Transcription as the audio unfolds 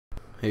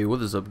Hey,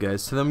 what is up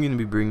guys? Today I'm going to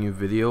be bringing you a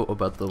video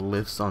about the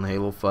lifts on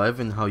Halo 5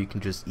 and how you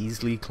can just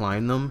easily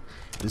climb them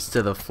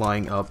instead of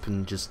flying up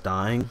and just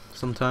dying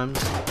sometimes.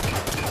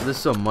 So this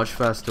is a much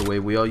faster way.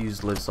 We all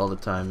use lifts all the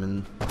time,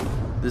 and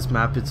this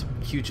map, it's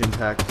a huge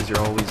impact because you're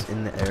always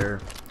in the air,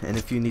 and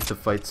if you need to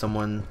fight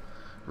someone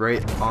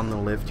right on the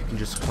lift, you can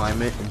just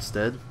climb it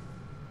instead.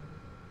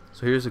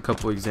 So here's a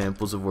couple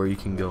examples of where you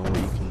can go and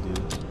what you can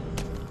do.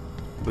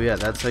 But yeah,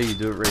 that's how you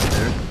do it right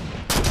there.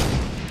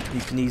 You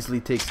can easily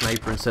take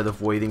sniper instead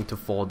of waiting to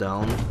fall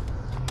down.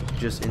 You can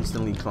just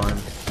instantly climb.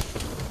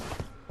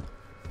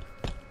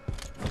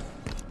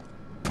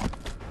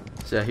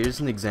 So yeah, here's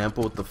an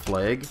example with the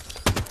flag.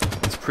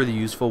 It's pretty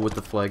useful with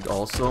the flag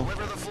also.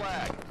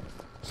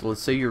 So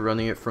let's say you're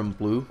running it from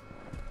blue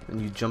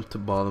and you jump to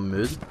bottom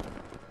mid.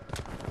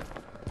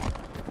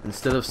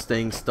 Instead of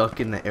staying stuck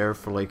in the air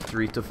for like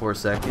 3 to 4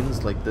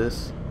 seconds like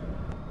this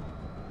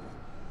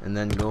and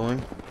then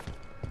going,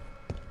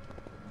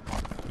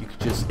 you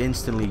could just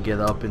instantly get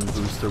up and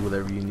boost or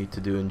whatever you need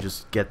to do and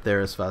just get there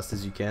as fast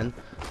as you can.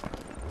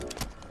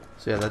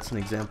 So yeah, that's an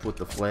example with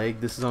the flag.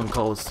 This is on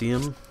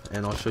Coliseum,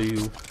 and I'll show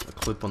you a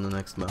clip on the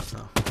next map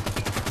now.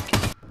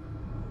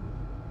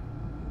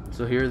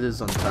 So here it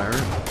is on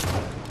Tyrant.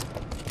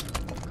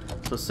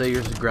 So say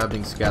you're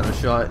grabbing scatter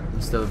shot,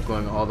 instead of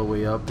going all the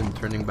way up and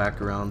turning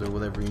back around or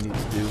whatever you need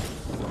to do,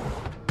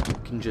 you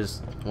can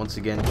just, once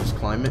again, just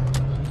climb it.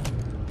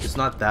 It's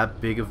not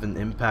that big of an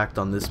impact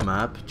on this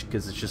map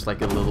because it's just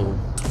like a little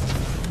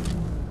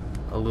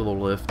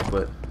lift,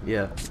 but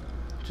yeah,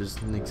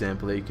 just an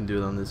example that you can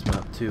do it on this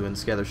map too. And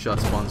scatter shot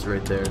spawns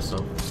right there,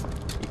 so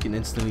you can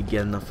instantly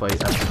get in a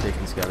fight after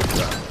taking scatter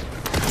shot.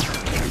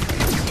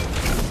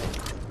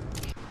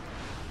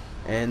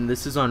 And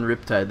this is on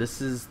Riptide.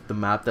 This is the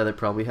map that it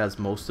probably has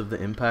most of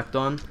the impact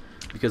on,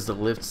 because the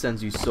lift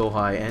sends you so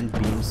high and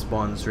beam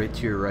spawns right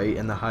to your right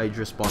and the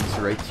Hydra spawns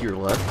right to your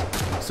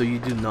left, so you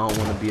do not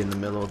want to be in the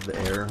middle of the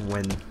air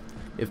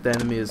if the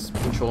enemy is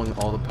controlling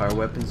all the power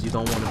weapons. You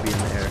don't want to be in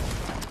the air.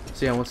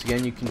 So yeah, once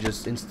again, you can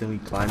just instantly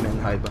climb it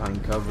and hide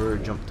behind cover or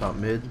jump top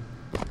mid,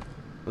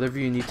 whatever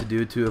you need to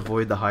do to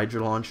avoid the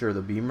Hydra launcher or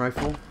the beam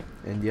rifle.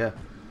 And yeah,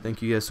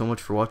 thank you guys so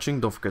much for watching.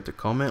 Don't forget to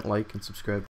comment, like, and subscribe.